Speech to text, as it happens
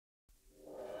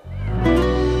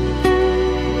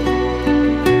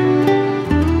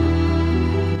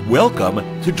Welcome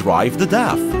to Drive the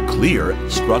Daf. Clear,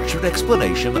 structured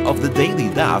explanation of the daily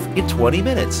daf in 20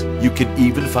 minutes. You can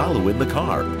even follow in the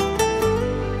car.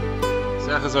 Rosh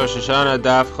Hashana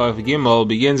Daf Gimel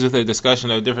begins with a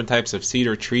discussion of different types of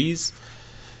cedar trees.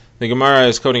 The Gemara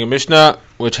is quoting a Mishnah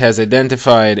which has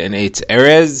identified an eitz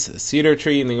erez, cedar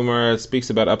tree, and the Gemara speaks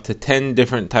about up to 10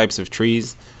 different types of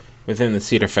trees within the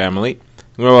cedar family.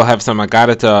 The Gemara will have some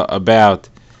agadata about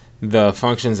the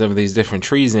functions of these different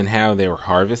trees and how they were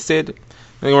harvested.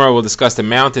 The Gemara will discuss the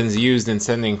mountains used in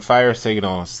sending fire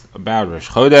signals about Rosh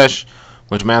Chodesh,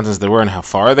 which mountains there were and how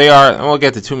far they are, and we'll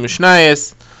get to two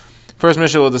Mishnayos. First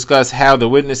Mishnah will discuss how the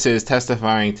witnesses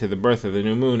testifying to the birth of the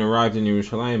new moon arrived in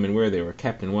Yerushalayim and where they were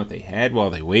kept and what they had while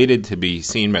they waited to be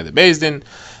seen by the Beis Din.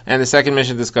 And the second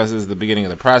Mishnah discusses the beginning of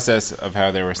the process of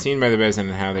how they were seen by the Beis Din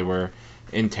and how they were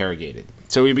interrogated.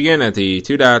 So we begin at the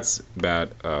two dots, about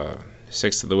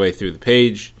sixth of the way through the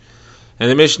page. And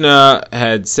the Mishnah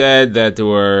had said that there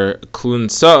were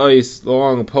klunsa'is,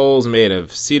 long poles made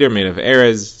of cedar, made of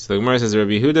erez. So the Gemara says,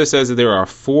 Rabbi Yehuda says that there are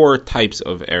 4 types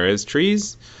of erez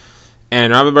trees.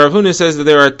 And Rabbi Bar Huna says that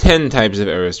there are 10 types of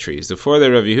erez trees. The 4 that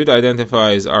Rabbi Yehuda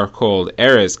identifies are called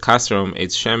erez, kasrom,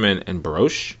 eitz shemen, and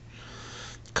barosh.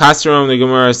 Kasrom, the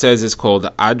Gemara says, is called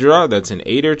adra, that's an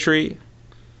eder tree.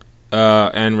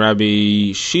 And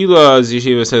Rabbi Shila's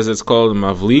yeshiva says it's called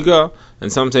mavliga,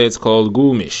 and some say it's called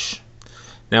gulmish.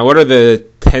 Now, what are the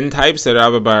 10 types that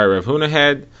Rabbi Bar Rav Huna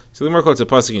had? So the Gemara quotes a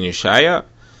pasuk in Yeshaya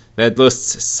that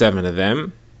lists 7 of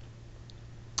them.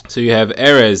 So you have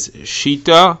erez,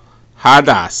 shita,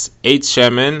 hadas, eitz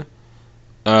shemen,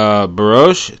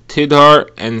 barosh,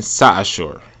 tidhar, and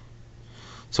sa'ashur.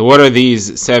 So what are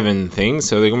these 7 things?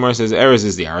 So the Gemara says erez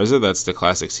is the arza, that's the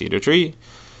classic cedar tree.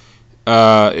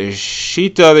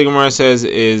 Shita, the Gemara says,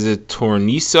 is a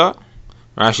tornisa.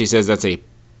 Rashi says that's a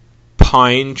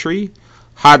pine tree.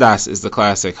 Hadas is the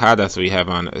classic hadas we have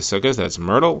on Sukkot, that's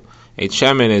myrtle. Eitz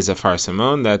shemen is a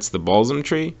farsamon, that's the balsam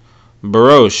tree.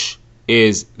 Barosh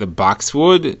is the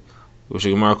boxwood, which the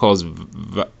Gemara calls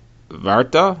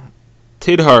varta.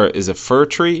 Tidhar is a fir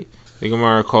tree. The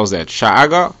Gemara calls that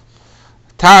sha'aga.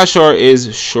 Ta'ashor is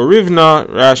shorivna.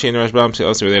 Rashi and Rashbam say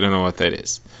also they don't know what that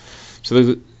is.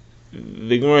 So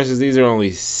the Gemara says these are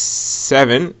only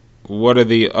 7. What are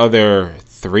the other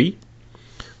 3?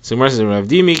 So the Gemara says Rav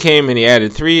Dimi came and he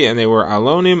added 3, and they were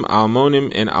alonim,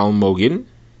 almonim, and almogin.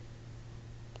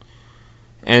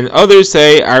 And others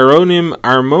say aronim,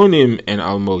 armonim, and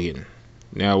almogin.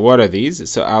 Now what are these?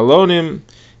 So alonim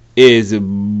is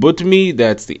butmi,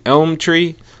 that's the elm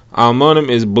tree. Almonim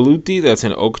is baluti, that's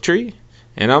an oak tree.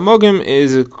 And almogim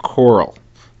is a coral.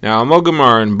 Now, almogim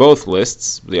are in both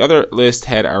lists. The other list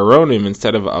had aronim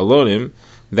instead of alonim.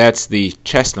 That's the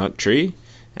chestnut tree.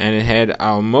 And it had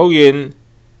almogin,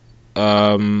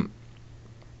 and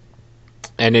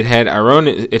it had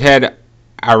aronim,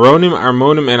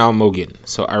 armonim, and almogin.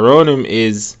 So aronim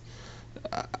is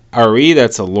ari,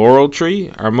 that's a laurel tree.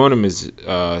 Armonim is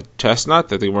chestnut,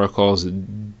 that the Gemara calls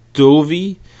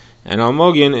dulvi. And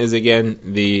almogin is, again,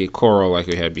 the coral like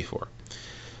we had before.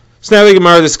 So now the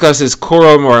Gemara discusses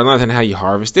coral more than how you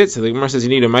harvest it. So the Gemara says you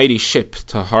need a mighty ship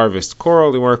to harvest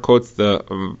coral. The Gemara quotes the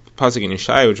pasuk in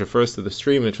Yeshaya, which refers to the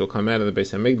stream which will come out of the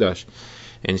Beis HaMikdash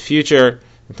in future,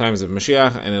 in times of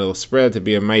Mashiach, and it will spread to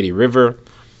be a mighty river.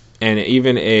 And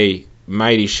even a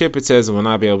mighty ship, it says, will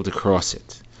not be able to cross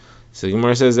it. So the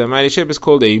Gemara says that mighty ship is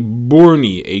called a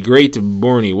borni, a great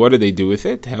borni. What do they do with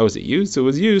it? How is it used? It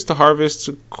was used to harvest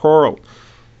coral.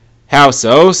 How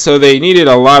so? So they needed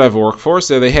a lot of workforce.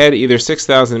 So they had either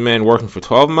 6,000 men working for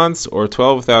 12 months or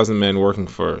 12,000 men working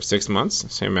for 6 months,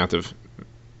 same amount of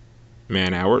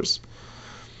man hours.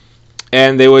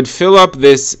 And they would fill up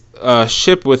this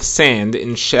ship with sand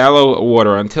in shallow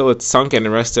water until it sunk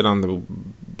and rested on the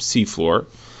seafloor.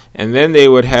 And then they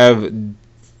would have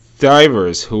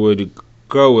divers who would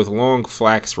go with long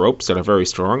flax ropes that are very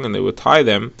strong, and they would tie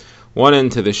them, one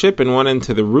end to the ship and one end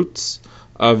to the roots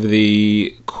of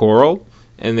the coral,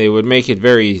 and they would make it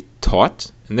very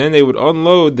taut, and then they would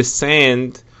unload the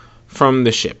sand from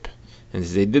the ship. And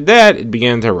as they did that, it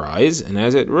began to rise, and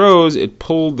as it rose, it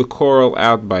pulled the coral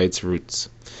out by its roots.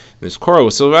 And this coral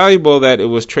was so valuable that it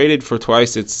was traded for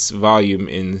twice its volume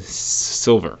in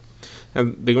silver.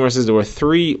 And the Gemara says there were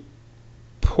 3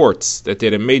 ports that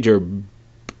did a major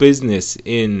business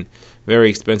in very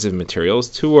expensive materials.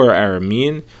 2 are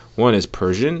Aramean, 1 is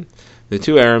Persian. The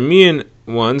 2 Aramean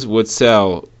ones would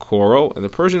sell coral, and the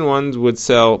Persian ones would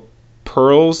sell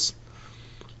pearls,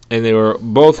 and they were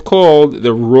both called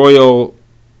the royal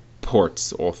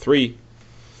ports. All 3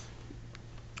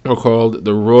 were called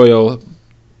the royal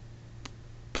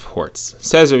ports.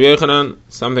 Says Rav Yochanan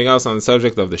something else on the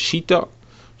subject of the shita.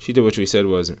 Shita, which we said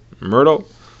was myrtle.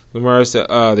 The Gemara said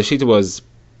the Shita was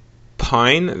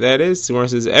pine. That is, the Gemara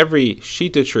says every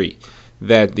Shita tree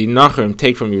that the Nachrim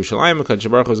take from Yerushalayim, HaKadosh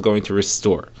Baruch Hu is going to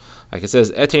restore. Like it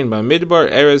says, Etein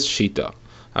ba'midbar erez Shita.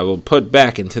 I will put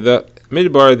back into the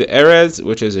midbar the erez,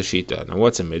 which is a Shita. Now,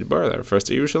 what's a midbar? That refers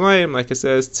to Yerushalayim. Like it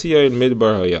says, Tzion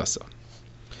midbar hayasa.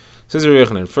 Says Rabbi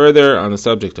Yochanan further on the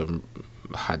subject of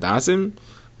Hadassim,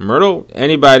 myrtle.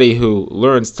 Anybody who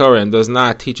learns Torah and does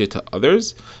not teach it to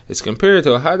others is compared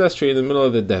to a Hadas tree in the middle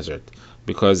of the desert,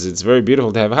 because it's very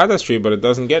beautiful to have a Hadas tree, but it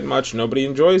doesn't get much. Nobody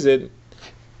enjoys it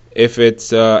if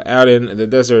it's out in the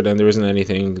desert and there isn't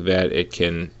anything that it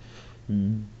can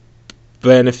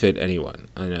benefit anyone.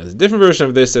 And a different version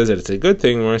of this says that it's a good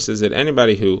thing, where it says that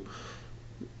anybody who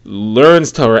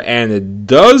learns Torah and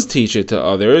does teach it to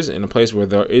others in a place where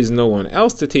there is no one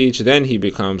else to teach, then he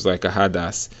becomes like a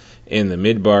Hadas in the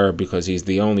midbar, because he's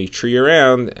the only tree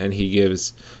around and he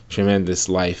gives tremendous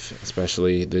life,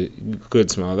 especially the good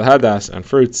smell of the Hadas and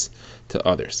fruits, to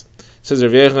others. Says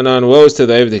Rav Yochanan, woe is to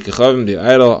the Evdei Kechavim, the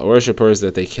idol worshippers,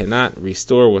 that they cannot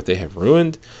restore what they have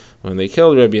ruined. When they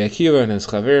killed Rabbi Akiva and his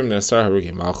Chaverim, the Asar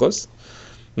Harugi Malchus,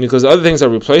 because other things are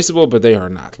replaceable, but they are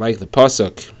not. Like the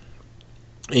pasuk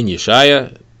in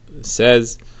Yeshaya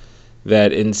says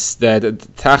that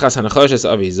Tachas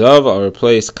Hanachoshes Avi Zav, I'll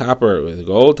replace copper with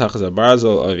gold. Tachas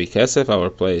Abarzel Avi Kesef, I'll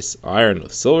replace iron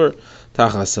with silver.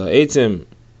 Tachas Eitzim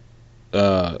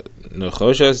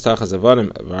Nechoshes, Tachas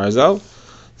Avanim Barzel.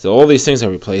 So all these things are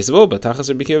replaceable, but Tachas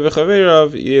Rabbi Akiva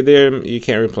v'Chaverav, you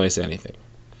can't replace anything.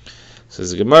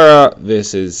 Says the Gemara,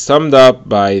 this is summed up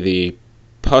by the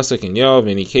pasuk in Yov,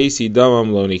 Ini Kesi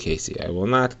Damam Lo Nikesi. I will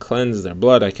not cleanse their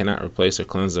blood. I cannot replace or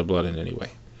cleanse their blood in any way.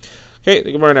 Okay,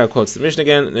 the Gemara now quotes the Mishnah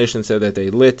again. The Mishnah said that they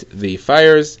lit the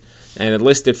fires, and it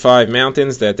listed 5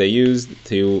 mountains that they used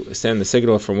to send the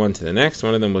signal from one to the next.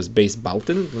 One of them was Beis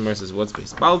Baltin. The Gemara says, what's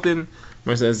Beis Baltin? The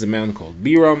Gemara says it's a mountain called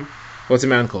Biram. What's a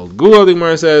mountain called Gula? The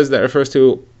Gemara says that refers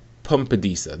to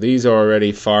Pumpadisa. These are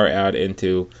already far out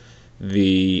into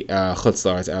the Chutz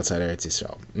La'aretz outside Eretz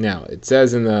Yisrael. Now, it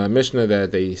says in the Mishnah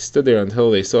that they stood there until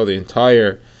they saw the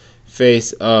entire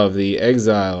face of the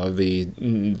exile of the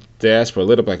diaspora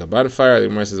lit up like a bonfire. The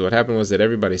Gemara says what happened was that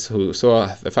everybody who saw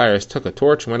the fires took a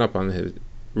torch, went up on the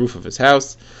roof of his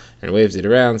house, and waved it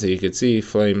around so you could see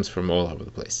flames from all over the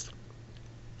place.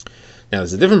 Now,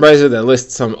 there's a different brayso that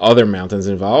lists some other mountains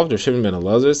involved. Rav Shimon ben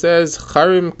Elazar says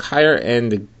Charim, Kair,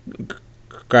 and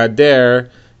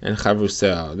Gader, and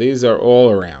Chavusel. These are all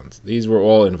around. These were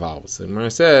all involved. So the Gemara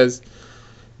says,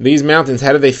 these mountains,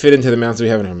 how do they fit into the mountains we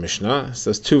have in our Mishnah? So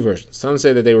there's 2 versions. Some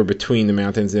say that they were between the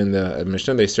mountains in the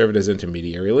Mishnah. They served as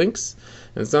intermediary links.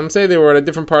 And some say they were at a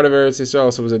different part of Eretz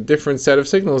Yisrael, so it was a different set of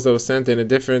signals that was sent in a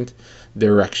different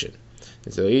direction.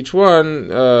 And so each one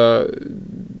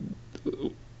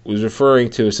was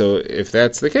referring to, so if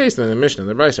that's the case, then the Mishnah and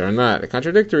the Brisa are not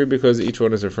contradictory, because each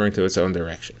one is referring to its own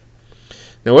direction.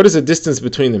 Now, what is the distance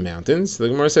between the mountains? The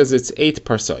Gemara says it's 8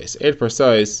 parsais. 8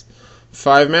 parsais,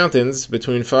 5 mountains.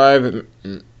 Between 5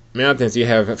 mountains, you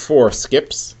have 4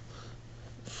 skips,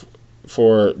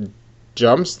 4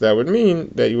 jumps. That would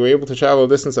mean that you were able to travel a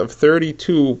distance of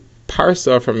 32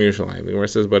 parsa from Yerushalayim. The Gemara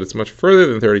says, but it's much further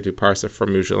than 32 parsa from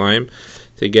Yerushalayim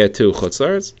to get to Chutz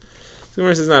La'aretz. The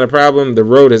Gemara says not a problem. The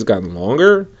road has gotten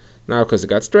longer, not because it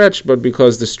got stretched, but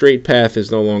because the straight path is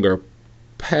no longer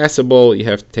passable. You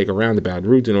have to take a roundabout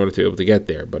route in order to be able to get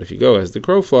there. But if you go as the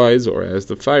crow flies or as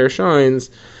the fire shines,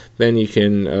 then you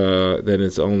can. Then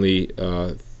it's only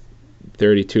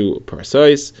 32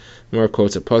 parsais. More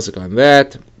quotes a pasuk on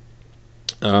that.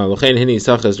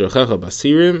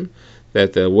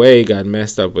 That the way got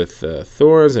messed up with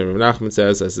thorns, and Rav Nachman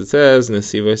says, as it says,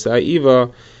 Nesiva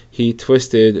Sa'iva, he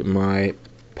twisted my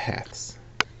paths.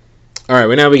 Alright,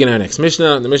 we now begin our next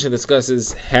Mishnah. The Mishnah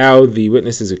discusses how the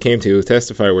witnesses who came to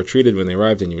testify were treated when they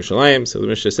arrived in Yerushalayim. So the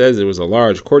Mishnah says there was a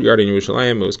large courtyard in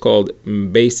Yerushalayim. It was called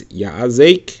Beis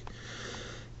Yazek.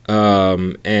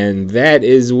 And that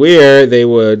is where they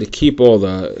would keep all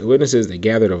the witnesses. They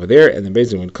gathered over there, and the Beis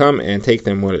Din would come and take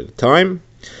them one at a time.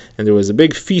 And there was a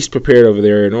big feast prepared over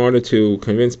there in order to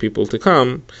convince people to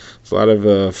come. It's a lot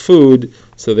of food,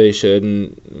 so they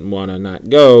shouldn't want to not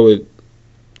go.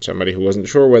 Somebody who wasn't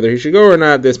sure whether he should go or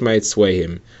not, this might sway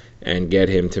him and get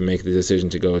him to make the decision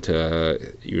to go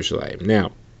to Yerushalayim.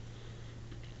 Now,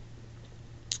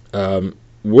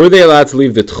 were they allowed to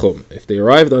leave the Tchum? If they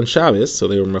arrived on Shabbos, so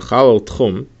they were Mechalal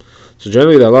Tchum, so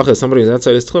generally the halacha is somebody who's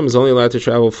outside his Tchum is only allowed to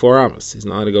travel 4 amos. He's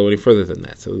not allowed to go any further than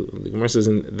that. So the Gemara says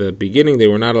in the beginning they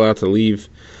were not allowed to leave,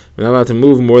 were not allowed to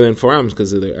move more than 4 amos because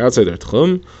they're outside their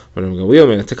Tchum. But I'm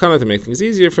going to make things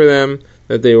easier for them,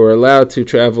 that they were allowed to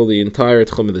travel the entire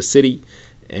Tchum of the city,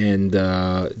 and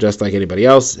just like anybody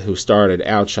else who started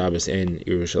out Shabbos in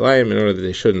Yerushalayim, in order that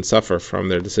they shouldn't suffer from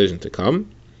their decision to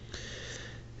come.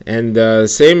 And the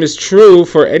same is true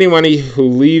for anyone who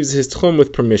leaves his tchum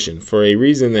with permission for a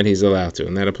reason that he's allowed to,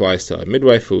 and that applies to a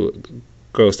midwife who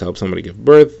goes to help somebody give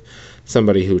birth,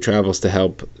 somebody who travels to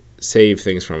help save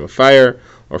things from a fire,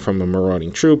 or from a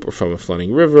marauding troop, or from a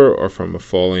flooding river, or from a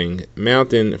falling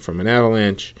mountain, from an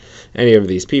avalanche. Any of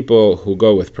these people who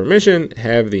go with permission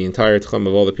have the entire tchum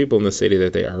of all the people in the city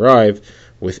that they arrive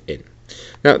within.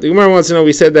 Now, the Gemara wants to know,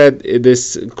 we said that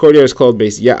this courtyard is called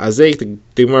Beis Ya'azek.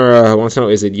 The Gemara wants to know,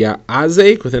 is it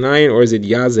Ya'azek with an ayin, or is it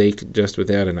Yazek just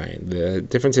without an ayin? The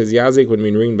difference is Yazek would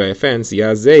mean ringed by a fence.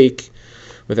 Yazek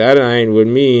without an ayin would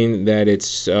mean that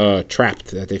it's trapped,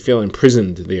 that they feel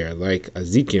imprisoned there, like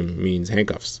azikim means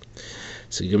handcuffs.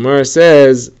 So Gemara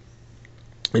says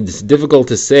it's difficult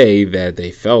to say that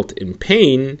they felt in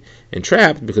pain and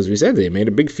trapped, because we said they made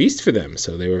a big feast for them,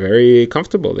 so they were very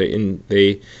comfortable.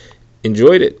 They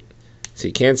enjoyed it. So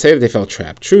you can't say that they felt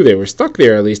trapped. True, they were stuck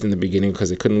there at least in the beginning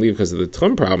because they couldn't leave because of the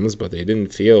tchum problems, but they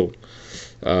didn't feel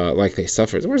like they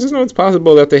suffered. Whereas no, it's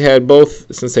possible that they had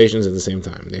both sensations at the same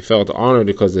time. They felt honored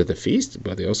because of the feast,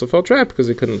 but they also felt trapped because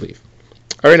they couldn't leave.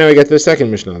 All right, now we get to the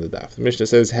second Mishnah on the Daf. The Mishnah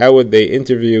says, how would they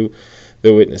interview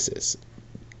the witnesses?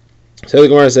 So the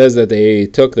Gemara says that they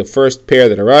took the first pair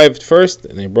that arrived first,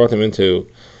 and they brought them into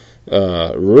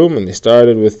room, and they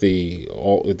started with the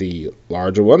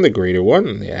larger one, the greater one,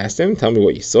 and they asked him, tell me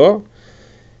what you saw.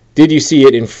 Did you see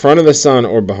it in front of the sun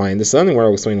or behind the sun? And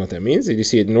we'll explain what that means. Did you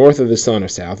see it north of the sun or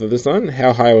south of the sun?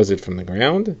 How high was it from the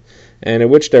ground? And in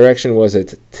which direction was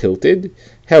it tilted?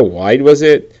 How wide was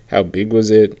it? How big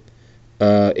was it?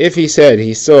 If he said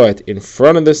he saw it in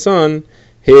front of the sun,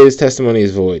 his testimony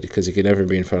is void, because it could never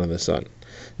be in front of the sun.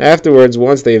 Afterwards,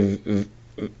 once they've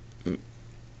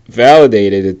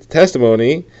validated the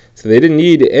testimony, so they didn't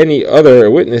need any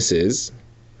other witnesses.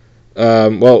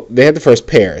 Well, they had the first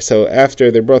pair, so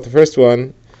after they brought the first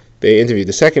one, they interviewed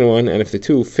the second one, and if the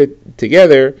two fit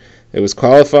together, it was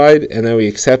qualified, and then we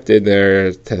accepted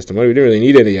their testimony. We didn't really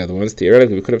need any other ones.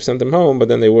 Theoretically, we could have sent them home, but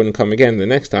then they wouldn't come again the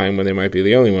next time when they might be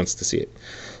the only ones to see it.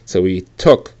 So we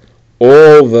took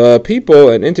all the people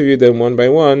and interviewed them one by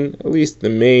one, at least the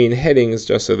main headings,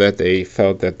 just so that they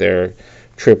felt that their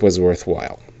trip was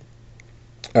worthwhile.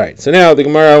 Alright, so now the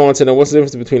Gemara wants to know what's the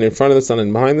difference between in front of the sun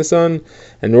and behind the sun,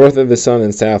 and north of the sun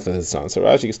and south of the sun. So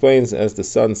Rashi explains, as the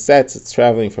sun sets, it's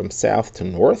traveling from south to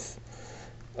north.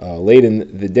 Late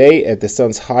in the day, at the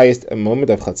sun's highest moment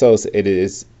of chatzos, it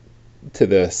is to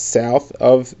the south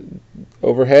of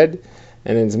overhead,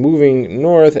 and it's moving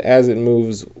north as it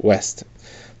moves west.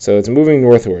 So it's moving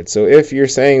northward. So if you're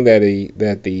saying that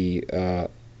the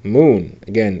moon,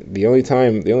 again, the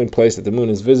only place that the moon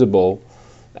is visible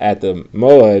at the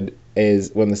Moed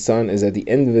is when the sun is at the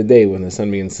end of the day, when the sun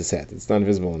begins to set. It's not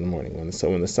visible in the morning. So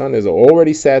when the sun is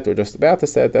already set or just about to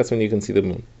set, that's when you can see the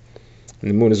moon. And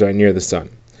the moon is right near the sun.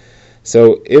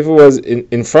 So if it was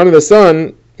in front of the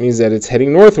sun, it means that it's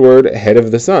heading northward ahead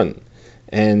of the sun.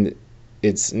 And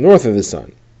it's north of the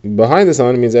sun. Behind the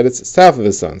sun means that it's south of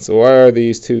the sun. So why are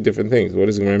these two different things? What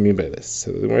does the Gemara mean by this?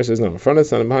 So the Gemara says, no, in front of the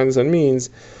sun and behind the sun means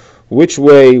which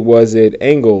way was it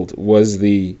angled? Was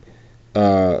the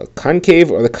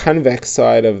concave or the convex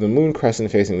side of the moon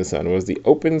crescent facing the sun? Was the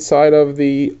open side of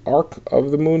the arc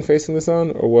of the moon facing the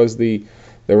sun, or was the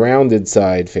rounded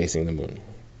side facing the moon?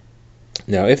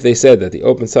 Now, if they said that the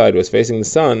open side was facing the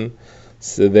sun,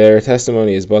 so their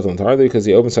testimony is batal entirely, because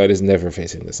the open side is never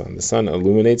facing the sun. The sun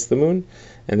illuminates the moon,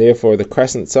 and therefore the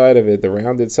crescent side of it, the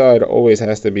rounded side, always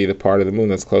has to be the part of the moon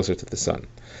that's closer to the sun.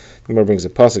 The Gemara brings a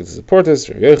pasuk to support this.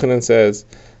 Rabbi Yochanan says,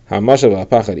 that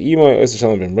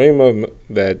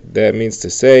means to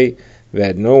say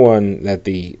that that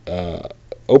the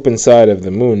open side of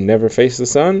the moon never faces the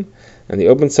sun, and the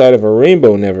open side of a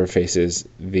rainbow never faces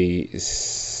the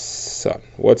sun.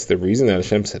 What's the reason that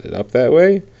Hashem set it up that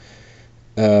way?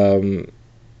 The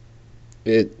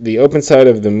open side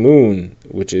of the moon,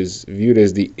 which is viewed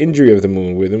as the injury of the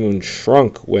moon, where the moon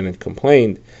shrunk when it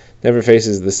complained, never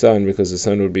faces the sun, because the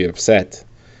sun would be upset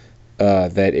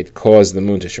that it caused the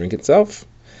moon to shrink itself.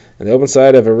 And the open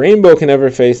side of a rainbow can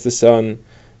never face the sun,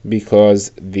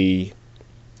 because the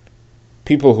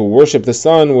people who worship the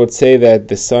sun would say that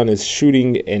the sun is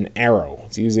shooting an arrow.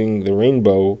 It's using the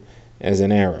rainbow as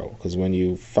an arrow, because when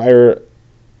you fire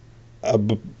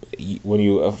an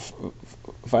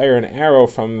arrow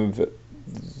from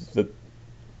the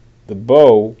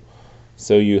bow,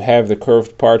 so you have the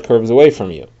curved part curves away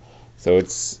from you. So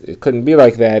it couldn't be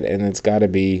like that, and it's got to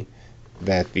be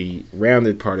that the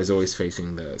rounded part is always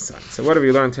facing the sun. So what have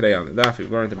we learned today on the daf?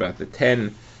 We've learned about the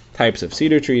 10 types of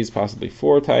cedar trees, possibly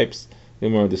 4 types. The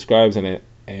Gemara describes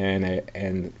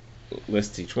and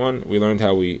lists each one. We learned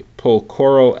how we pull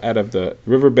coral out of the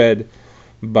riverbed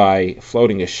by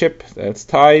floating a ship that's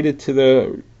tied to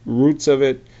the roots of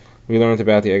it. We learned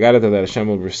about the Agadata that Hashem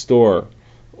will restore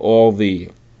all the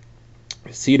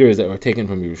cedars that were taken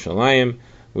from Yerushalayim.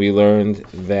 We learned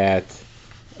that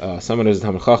someone who's a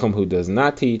Talmid Chacham who does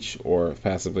not teach, or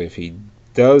passively if he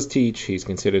does teach, he's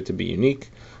considered to be unique,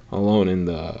 alone in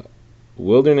the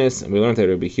wilderness. And we learned that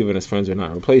Rabbi Akiva and his friends are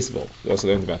not replaceable. We also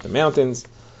learned about the mountains.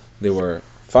 There were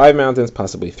 5 mountains,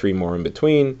 possibly 3 more in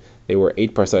between. They were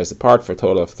 8 parseis apart for a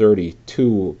total of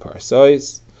 32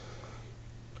 parseis.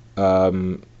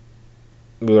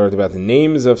 We learned about the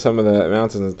names of some of the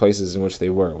mountains and places in which they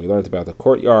were. We learned about the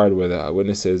courtyard where the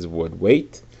witnesses would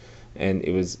wait, and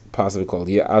it was possibly called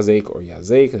Yazek or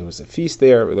Yazek. There was a feast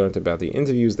there. We learned about the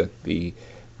interviews that the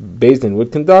Beis Din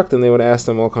would conduct, and they would ask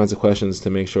them all kinds of questions to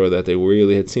make sure that they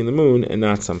really had seen the moon and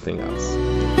not something else.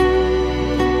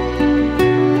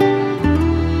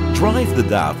 Drive the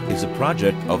Daf is a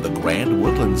project of the Grand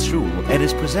Woodlands Shul and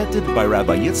is presented by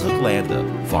Rabbi Yitzchak Landa.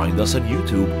 Find us on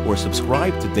YouTube or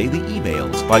subscribe to daily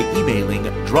emails by emailing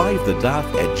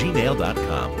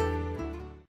drivethedaf@gmail.com.